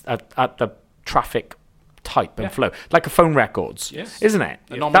at the traffic type and flow, like a phone records, isn't it?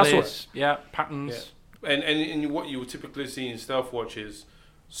 Anomalies, patterns. Yeah. And what you would typically see in Stealthwatch is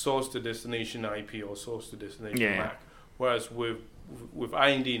source to destination IP or source to destination MAC. Whereas with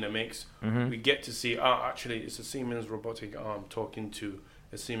IND in the mix, we get to see, actually it's a Siemens robotic arm talking to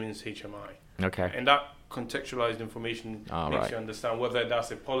a Siemens HMI. Okay. And that contextualized information makes you understand whether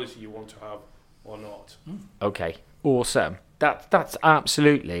that's a policy you want to have or not. Okay. Awesome. That's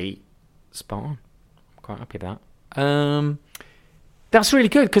absolutely spot on. I'm quite happy with that. That's really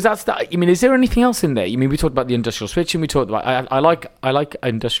good, because that's that. I mean, is there anything else in there? I mean, we talked about the industrial switching. We talked about. I like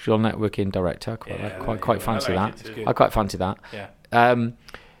Industrial Networking Director. Quite fancy that. I quite fancy that. Yeah.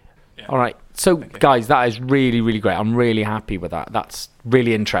 All right. So, guys, that is really, really great. I'm really happy with that. That's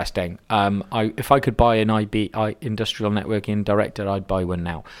really interesting. If I could buy an Industrial Networking Director, I'd buy one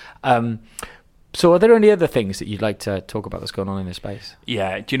now. So are there any other things that you'd like to talk about that's going on in this space?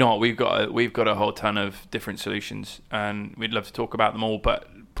 Yeah, do you know what? We've got a whole ton of different solutions, and we'd love to talk about them all, but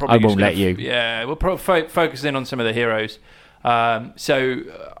probably I won't let you. Yeah, we'll probably focus in on some of the heroes. So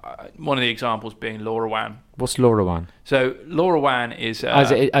one of the examples being LoRaWAN. What's LoRaWAN? So LoRaWAN is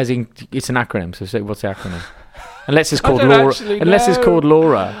as in it's an acronym. So what's the acronym? Unless it's called LoRa. Unless it's called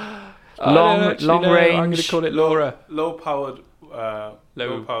LoRa. Long range. I'm going to call it LoRa. Low powered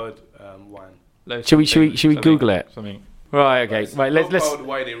WAN. Should we Google it? Something. Right. Okay. Right. Let's.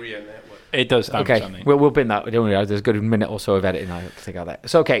 Wide area network. It does stand for something. We'll bin that. Don't worry. There's a good minute or so of editing. I'll take out that.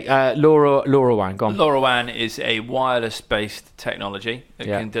 So okay. LoRaWAN. Go on. LoRaWAN is a wireless-based technology that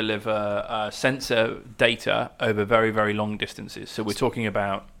can deliver sensor data over very, very long distances. So we're talking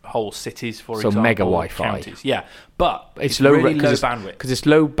about whole cities, for example. So mega Wi-Fi. Counties. Yeah, but it's really low bandwidth. Because it's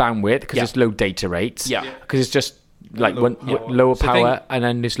low bandwidth. Because it's low data rates. Yeah. Because it's just lower power, and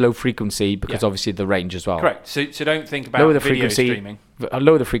then it's low frequency because obviously the range as well. Correct. So don't think about lower the video frequency, streaming.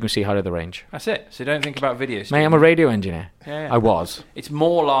 Lower the frequency, higher the range. That's it. So don't think about video streaming. Mate, I'm a radio engineer. Yeah. I was. It's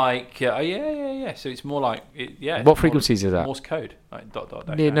more like So it's more like What frequencies is that? Morse code, like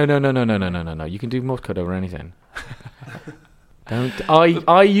dot. Yeah, no. You can do Morse code over anything. Don't.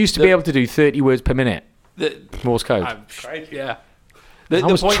 I used to be able to do 30 words per minute. Morse code. Yeah. I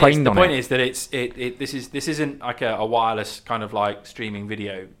was trained on it. The point is that this isn't like a wireless kind of like streaming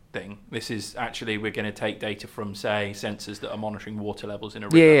video thing. This is actually, we're going to take data from, say, sensors that are monitoring water levels in a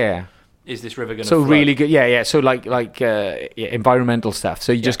river. Yeah. Is this river going to So flood? really good. Yeah. So like environmental stuff.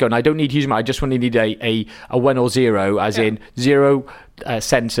 So you just go, and I don't need huge amount. I just want to need a 1 or 0, as in 0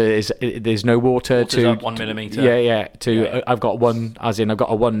 sensor is there's no water. Water's to up 1 millimeter. I've got 1, as in I've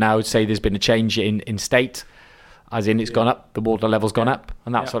got a 1 now. Say there's been a change in state, as in it's gone up, the water level's gone up,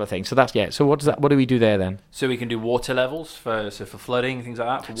 and that sort of thing. So that's So what do we do there then? So we can do water levels for flooding, things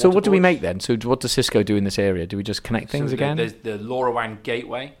like that. So what do we make then? So what does Cisco do in this area? Do we just connect things again? There's the LoRaWAN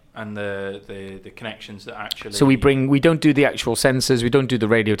gateway and the connections that actually. So we don't do the actual sensors, we don't do the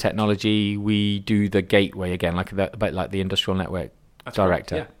radio technology, we do the gateway again, about like the industrial network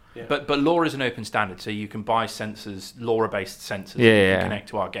director. Right, yeah. But LoRa is an open standard, so you can buy sensors, LoRa-based sensors, that you can connect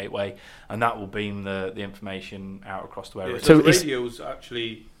to our gateway, and that will beam the information out across the area. So the radio's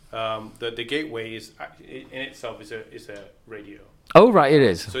actually the gateway is in itself is a radio. Oh right, it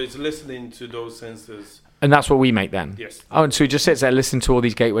is. So it's listening to those sensors. And that's what we make then? Yes. Oh, and so it just sits there, listening to all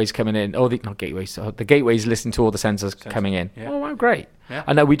these gateways coming in. Not gateways. The gateways listen to all the sensors coming in. Yeah. Oh, wow, great. Yeah.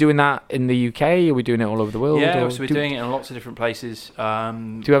 And are we doing that in the UK? Are we doing it all over the world? Yeah, so we're doing it in lots of different places. Do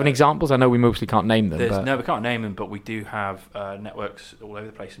you have any examples? I know we mostly can't name them. No, we can't name them, but we do have networks all over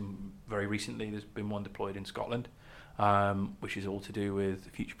the place. And very recently, there's been one deployed in Scotland, which is all to do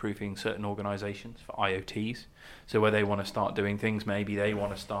with future-proofing certain organisations for IoTs. So where they want to start doing things, maybe they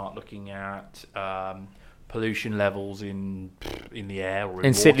want to start looking at pollution levels in the air or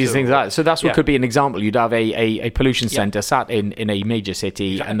in cities, things like that. So that's what could be an example. You'd have a pollution centre sat in a major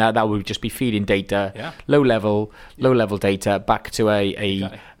city, and that would just be feeding data, low level data back to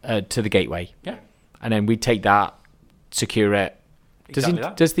to the gateway. Yeah, and then we take that, secure it. Does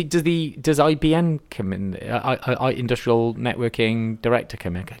IBM come in? Industrial Networking Director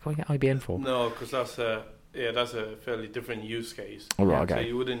come in? What do you get IBM for? No, because that's a fairly different use case. Oh, right, okay. So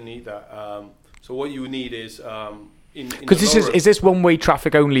you wouldn't need that. So what you need is because is this one-way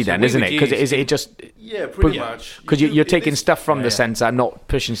traffic only then, isn't it? Because is it just pretty much because you're taking stuff from the sensor, not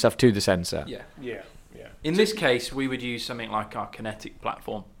pushing stuff to the sensor. Yeah. In this case, we would use something like our Kinetic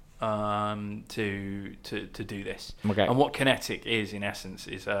platform to do this. Okay. And what Kinetic is, in essence,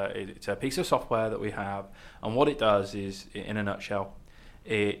 is it's a piece of software that we have, and what it does is, in a nutshell,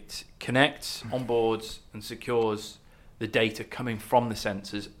 it connects, onboards, and secures the data coming from the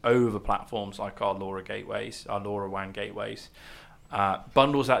sensors over platforms like our LoRa gateways, our LoRaWAN gateways,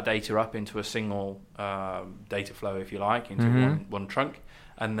 bundles that data up into a single data flow, if you like, into one trunk,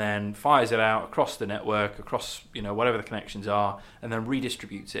 and then fires it out across the network, across whatever the connections are, and then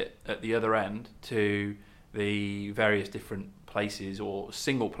redistributes it at the other end to the various different places or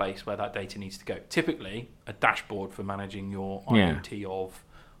single place where that data needs to go. Typically, a dashboard for managing your IoT of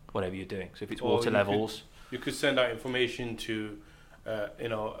whatever you're doing. So if it's water levels. You could send that information to, a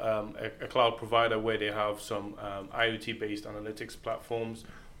cloud provider where they have some IoT-based analytics platforms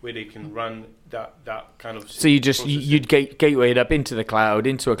where they can run that kind of. So you'd gateway it up into the cloud,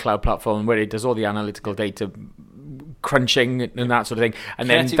 into a cloud platform where it does all the analytical data crunching and that sort of thing, and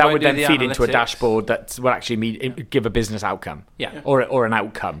then that would then feed into a dashboard that will actually give a business outcome. Or an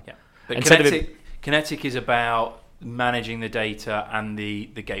outcome. Yeah. But Kinetic is about managing the data and the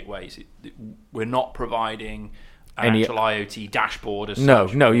gateways. We're not providing an actual IoT dashboard as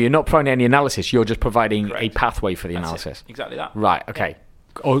such. No, you're not providing any analysis. You're just providing a pathway for the analysis. Exactly that. Right, okay.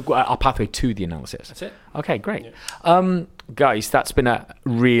 Or a pathway to the analysis. That's it. Okay, great. Guys, that's been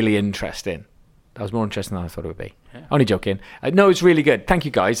really interesting. That was more interesting than I thought it would be. Yeah. Only joking. No, it's really good. Thank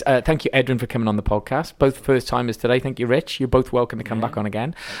you, guys. Thank you, Edwin, for coming on the podcast. Both first-timers today. Thank you, Rich. You're both welcome to come back on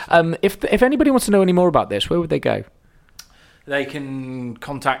again. If anybody wants to know any more about this, where would they go? They can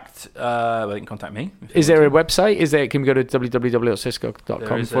contact me. Is there a website? Can we go to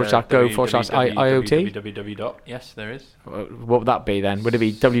www.cisco.com/go/IoT? Yes, there is. What would that be then? Would it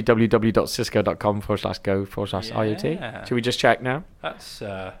be www.cisco.com/go/IoT? Should we just check now? That's...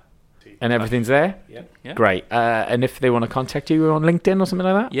 and everything's there? Yeah. Great. And if they want to contact you on LinkedIn or something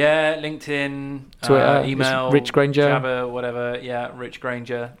like that? Yeah, LinkedIn, Twitter, email, Rich Granger, Jabber, whatever. Yeah, Rich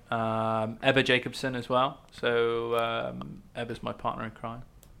Granger. Ebba Jacobson as well. So Ebba's my partner in crime.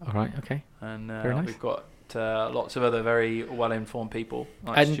 All right, okay. And very nice. We've got lots of other very well-informed people,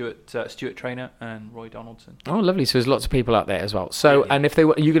 like Stuart Traynor and Roy Donaldson. Oh, lovely. So there's lots of people out there as well. So, and if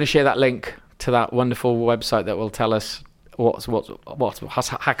you're going to share that link to that wonderful website that will tell us what's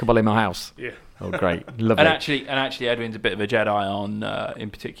hackable in my house? Yeah. Oh, great, love And it. actually, Edwin's a bit of a Jedi on,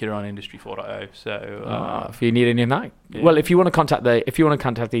 in particular, on Industry 4.0. So If you need any of that, well, if you want to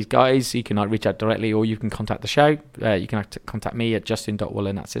contact these guys, you can reach out directly, or you can contact the show. You can contact me at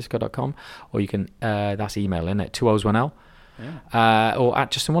justin.woolen@cisco.com, or you can that's email in at 201L, or at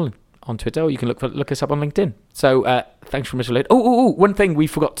Justin Woolen on Twitter, or you can look us up on LinkedIn. So thanks very much for listening. One thing we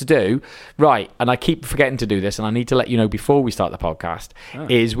forgot to do, right, and I keep forgetting to do this, and I need to let you know before we start the podcast,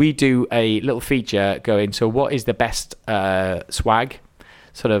 is we do a little feature going, so what is the best swag,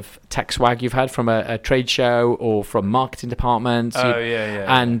 sort of tech swag you've had from a trade show or from marketing departments?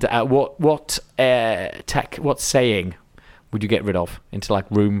 And what saying would you get rid of into like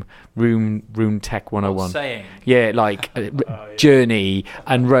room tech 101? What saying? Yeah, like journey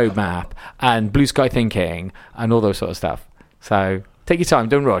and roadmap and blue sky thinking and all those sort of stuff. So take your time,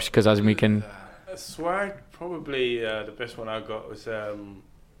 don't rush, because as we can. Swag, probably the best one I got was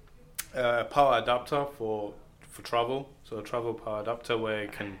power adapter for travel. So a travel power adapter where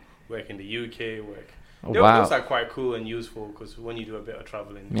it can work in the UK. Those are quite cool and useful because when you do a bit of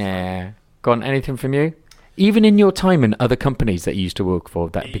traveling. Yeah. Go on, anything from you? Even in your time in other companies that you used to work for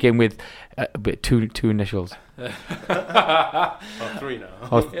that begin with two initials. Three now.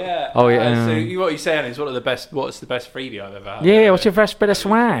 Yeah. Oh yeah. So what you're saying is what's the best freebie I've ever had? Yeah. What's your first bit of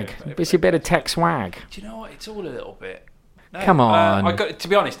swag? What's your bit of tech swag? Do you know what? It's all a little bit. No, Come on. to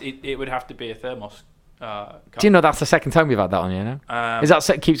be honest, it would have to be a thermos. Do you know that's the second time we've had that on? You know. Is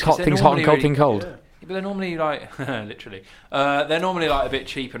that keeps hot things hot and cold things cold? Yeah. But they're normally like literally. They're normally like a bit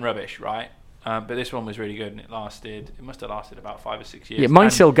cheap and rubbish, right? But this one was really good, and it must have lasted about 5 or 6 years. Yeah,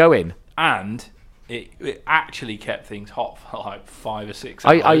 mine's still going. And it actually kept things hot for like 5 or 6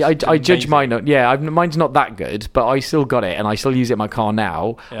 hours. I judge mine. Yeah, mine's not that good, but I still got it, and I still use it in my car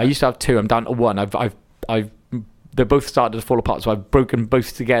now. Yeah. I used to have 2. I'm down to 1. They both started to fall apart, so I've broken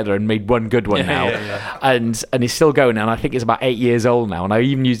both together and made one good one now. Yeah. And it's still going, and I think it's about 8 years old now. And I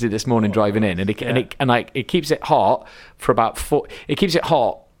even used it this morning driving in, and it keeps it hot for about 4. It keeps it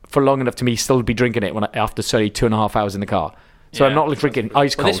hot for long enough to me still be drinking it after 2.5 hours in the car. So I'm not like drinking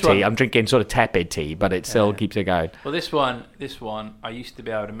ice cold tea. I'm drinking sort of tepid tea, but it still keeps it going. Well, this one, I used to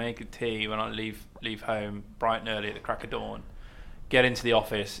be able to make a tea when I leave home bright and early at the crack of dawn. Get into the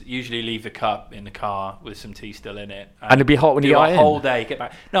office, usually leave the cup in the car with some tea still in it. And it'd be hot when you got in? a whole day, get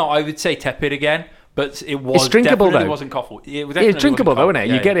back. No, I would say tepid again, but it was it's drinkable, definitely though. wasn't coffee. It's drinkable, though, isn't it?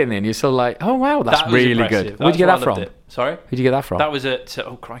 You get in there and you're still like, oh, wow, that's really good. Where'd you get that from? Sorry? Who'd you get that from? That was at,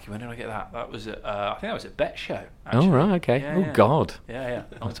 oh, crikey, when did I get that? That was at, I think that was at Bet Show, actually. Oh, right, okay. Yeah. God. Yeah.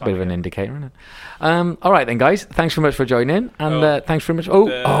 That's a bit of an indicator, isn't it? All right, then, guys. Thanks very much for joining in. And thanks very much.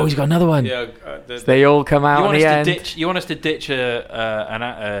 Oh, he's got another one. Yeah, they all come out in the end. You want us to ditch an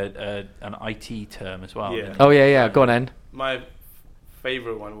IT term as well? Yeah. Oh, yeah. Go on, then. My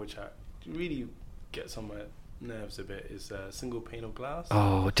favourite one, which I really gets on my nerves a bit, is single pane of glass.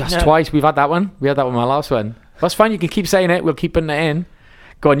 Oh, just twice. We've had that one. We had that one my last one. That's fine. You can keep saying it. We'll keep putting it in.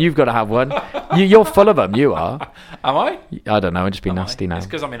 Go on, you've got to have one. You're full of them. You are. Am I? I don't know. I'm just being nasty now. It's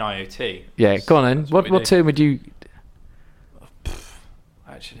because I'm in IoT. Yeah, go on then. What term would you...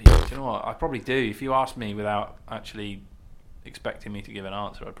 Actually, do you know what? I probably do. If you asked me without actually expecting me to give an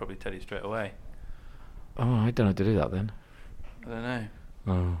answer, I'd probably tell you straight away. Oh, I don't know how to do that then. I don't know.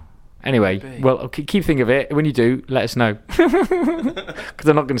 Oh. Anyway, well, keep thinking of it. When you do, let us know. Because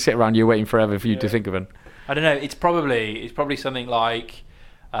I'm not going to sit around you waiting forever for you to think of one. I don't know. It's probably something like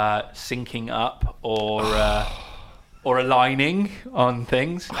syncing up or aligning on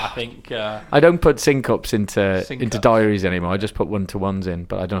things. I think. I don't put sync-ups into diaries anymore. I just put one-to-ones in,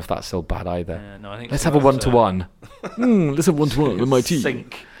 but I don't know if that's still bad either. No, I think let's have a one-to-one. Let's have one-to-one with my team.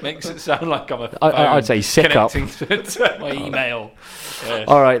 Sync makes it sound like I'm a phone I'd say sick up. To my email. Yes.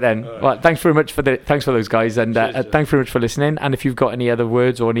 All right then. Well, thanks for those guys, and thanks very much for listening. And if you've got any other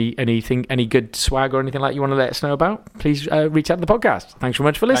words or any good swag or anything like you want to let us know about, please reach out to the podcast. Thanks very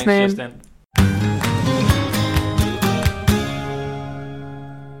much for listening. Thanks, Justin.